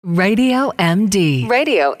Radio MD.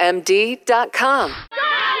 RadioMD.com.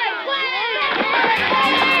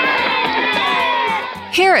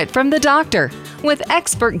 Hear it from the doctor with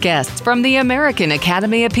expert guests from the American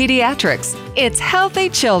Academy of Pediatrics. It's Healthy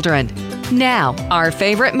Children. Now, our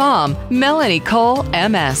favorite mom, Melanie Cole,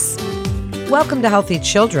 MS. Welcome to Healthy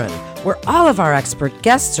Children, where all of our expert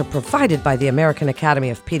guests are provided by the American Academy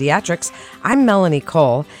of Pediatrics. I'm Melanie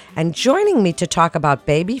Cole, and joining me to talk about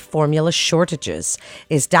baby formula shortages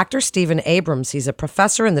is Dr. Stephen Abrams. He's a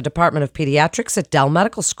professor in the Department of Pediatrics at Dell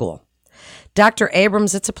Medical School. Dr.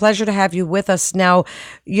 Abrams, it's a pleasure to have you with us. Now,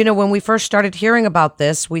 when we first started hearing about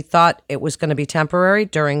this, we thought it was going to be temporary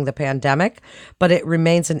during the pandemic, but it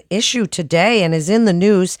remains an issue today and is in the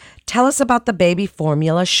news. Tell us about the baby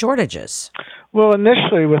formula shortages. Well,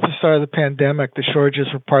 initially, with the start of the pandemic, the shortages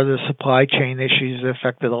were part of the supply chain issues that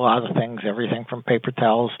affected a lot of things, everything from paper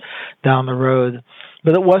towels down the road.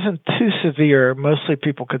 But it wasn't too severe. Mostly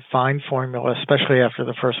people could find formula, especially after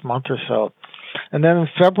the first month or so. And then in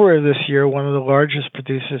February of this year, one of the largest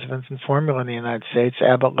producers of infant formula in the United States,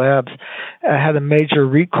 Abbott Labs, had a major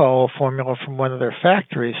recall of formula from one of their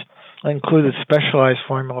factories. It included specialized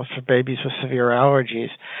formula for babies with severe allergies.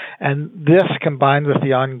 And this, combined with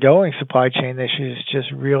the ongoing supply chain issues,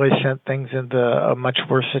 just really sent things into a much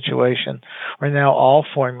worse situation, where now all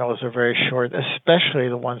formulas are very short, especially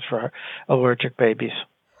the ones for allergic babies.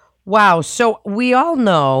 Wow. So we all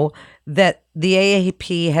know that the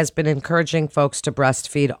AAP has been encouraging folks to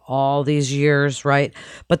breastfeed all these years, right?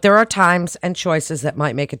 But there are times and choices that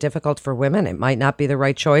might make it difficult for women. It might not be the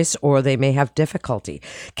right choice, or they may have difficulty.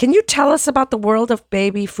 Can you tell us about the world of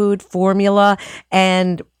baby food formula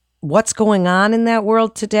and what's going on in that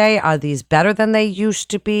world today? Are these better than they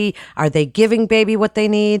used to be? Are they giving baby what they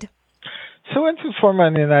need? So infant formula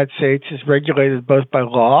in the United States is regulated both by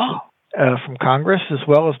law from Congress, as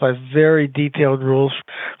well as by very detailed rules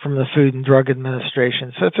from the Food and Drug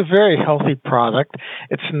Administration. So it's a very healthy product.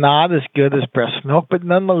 It's not as good as breast milk, but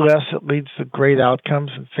nonetheless, it leads to great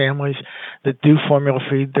outcomes, and families that do formula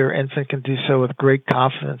feed their infant can do so with great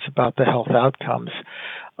confidence about the health outcomes.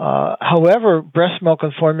 However, breast milk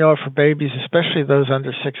and formula for babies, especially those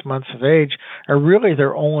under 6 months of age, are really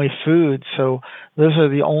their only food. So those are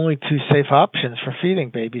the only two safe options for feeding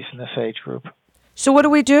babies in this age group. So what do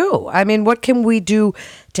we do? I mean, what can we do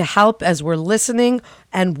to help as we're listening?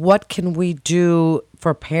 And what can we do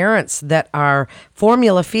for parents that are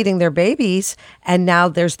formula feeding their babies? And now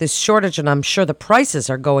there's this shortage, and I'm sure the prices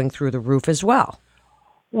are going through the roof as well.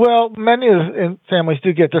 Well, many of families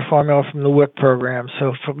do get their formula from the WIC program,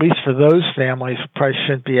 so at least for those families, price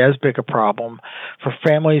shouldn't be as big a problem. For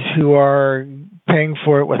families who are paying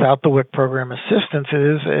for it without the WIC program assistance, it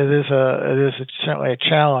is certainly a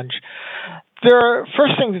challenge.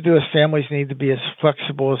 First thing to do is families need to be as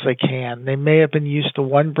flexible as they can. They may have been used to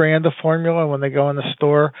one brand of formula. When they go in the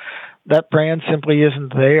store, that brand simply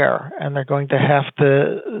isn't there, and they're going to have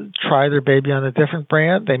to try their baby on a different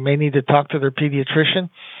brand. They may need to talk to their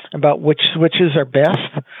pediatrician about which switches are best,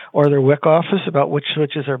 or their WIC office about which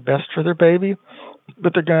switches are best for their baby.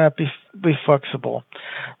 But they're going to have to be flexible.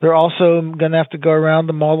 They're also going to have to go around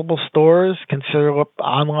to multiple stores, consider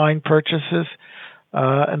online purchases,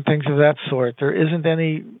 and things of that sort. There isn't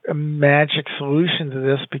any magic solution to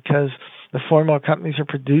this because the formula companies are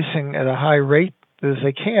producing at a high rate as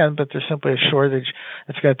they can, but there's simply a shortage.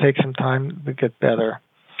 It's going to take some time to get better.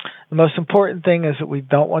 The most important thing is that we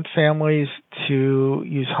don't want families to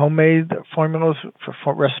use homemade formulas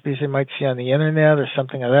for recipes they might see on the internet or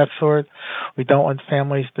something of that sort. We don't want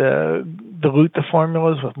families to dilute the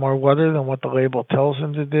formulas with more water than what the label tells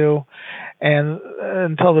them to do. And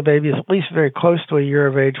until the baby is at least very close to a year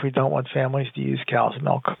of age, we don't want families to use cow's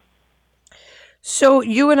milk. So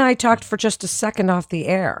you and I talked for just a second off the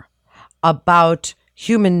air about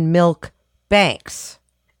human milk banks.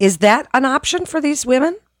 Is that an option for these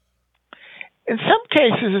women? In some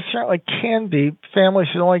cases, it certainly can be. Families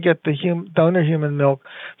should only get the donor human milk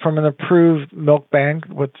from an approved milk bank,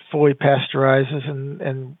 which fully pasteurizes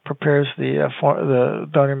and prepares the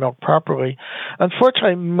donor milk properly.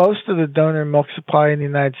 Unfortunately, most of the donor milk supply in the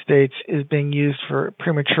United States is being used for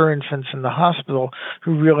premature infants in the hospital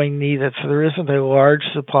who really need it, so there isn't a large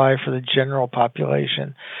supply for the general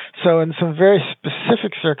population. So in some very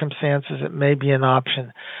specific circumstances, it may be an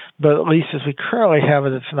option, but at least as we currently have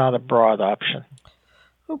it, it's not a broad option.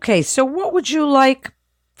 Okay, so what would you like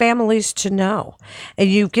families to know? And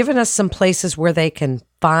you've given us some places where they can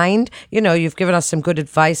find, you've given us some good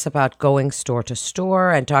advice about going store to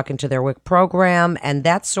store and talking to their WIC program and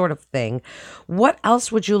that sort of thing. What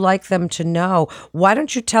else would you like them to know? Why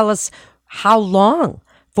don't you tell us how long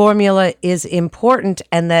formula is important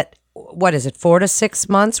and that what is it, 4 to 6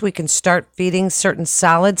 months, we can start feeding certain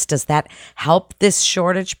solids. Does that help this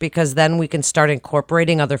shortage because then we can start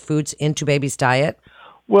incorporating other foods into baby's diet?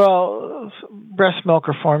 Well, breast milk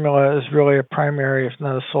or formula is really a primary, if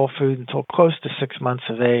not a sole food, until close to 6 months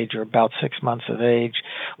of age or about 6 months of age,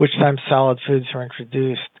 which time solid foods are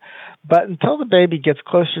introduced. But until the baby gets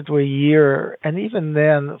closer to a year, and even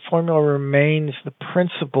then, formula remains the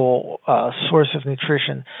principal source of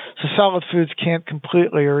nutrition. So solid foods can't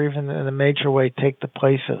completely or even in a major way take the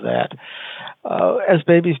place of that. As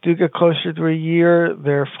babies do get closer to a year,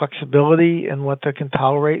 their flexibility and what they can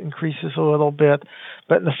tolerate increases a little bit.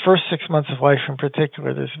 But in the first 6 months of life in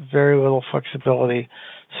particular, there's very little flexibility.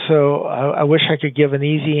 So I wish I could give an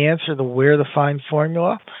easy answer to where to find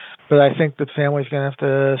formula. But I think that families are going to have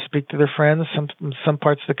to speak to their friends. Some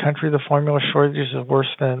parts of the country, the formula shortages is worse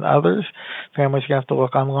than others. Families are going to have to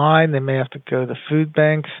look online. They may have to go to food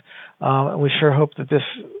banks. And we sure hope that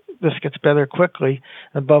this gets better quickly.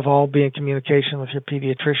 And above all, be in communication with your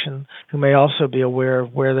pediatrician, who may also be aware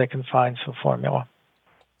of where they can find some formula.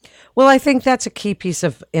 Well, I think that's a key piece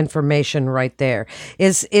of information right there,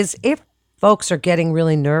 is if folks are getting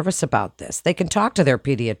really nervous about this, they can talk to their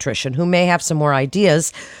pediatrician, who may have some more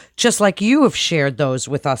ideas, just like you have shared those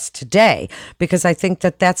with us today, because I think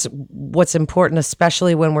that that's what's important,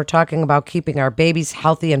 especially when we're talking about keeping our babies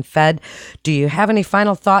healthy and fed. Do you have any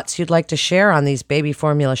final thoughts you'd like to share on these baby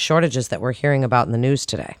formula shortages that we're hearing about in the news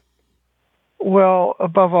today? Well,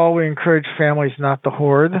 above all, we encourage families not to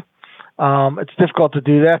hoard. It's difficult to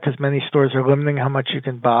do that because many stores are limiting how much you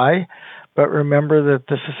can buy. But remember that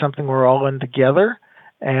this is something we're all in together,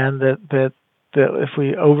 and that if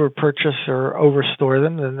we over-purchase or over-store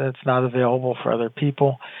them, then it's not available for other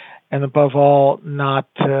people. And above all, not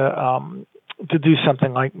to do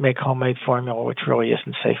something like make homemade formula, which really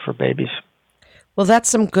isn't safe for babies. Well, that's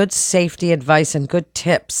some good safety advice and good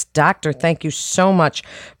tips. Doctor, thank you so much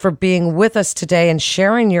for being with us today and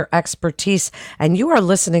sharing your expertise. And you are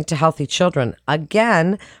listening to Healthy Children.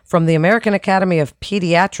 Again, from the American Academy of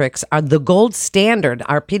Pediatrics, are the gold standard,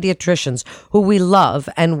 our pediatricians who we love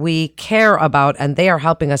and we care about, and they are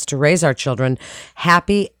helping us to raise our children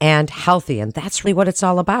happy and healthy. And that's really what it's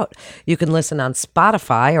all about. You can listen on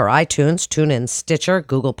Spotify or iTunes, TuneIn, Stitcher,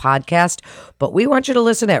 Google Podcast, but we want you to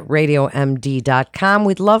listen at RadioMD.com.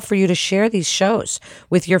 We'd love for you to share these shows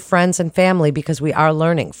with your friends and family because we are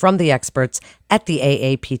learning from the experts at the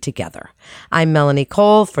AAP together. I'm Melanie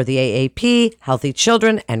Cole for the AAP, Healthy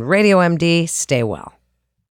Children, and Radio MD. Stay well.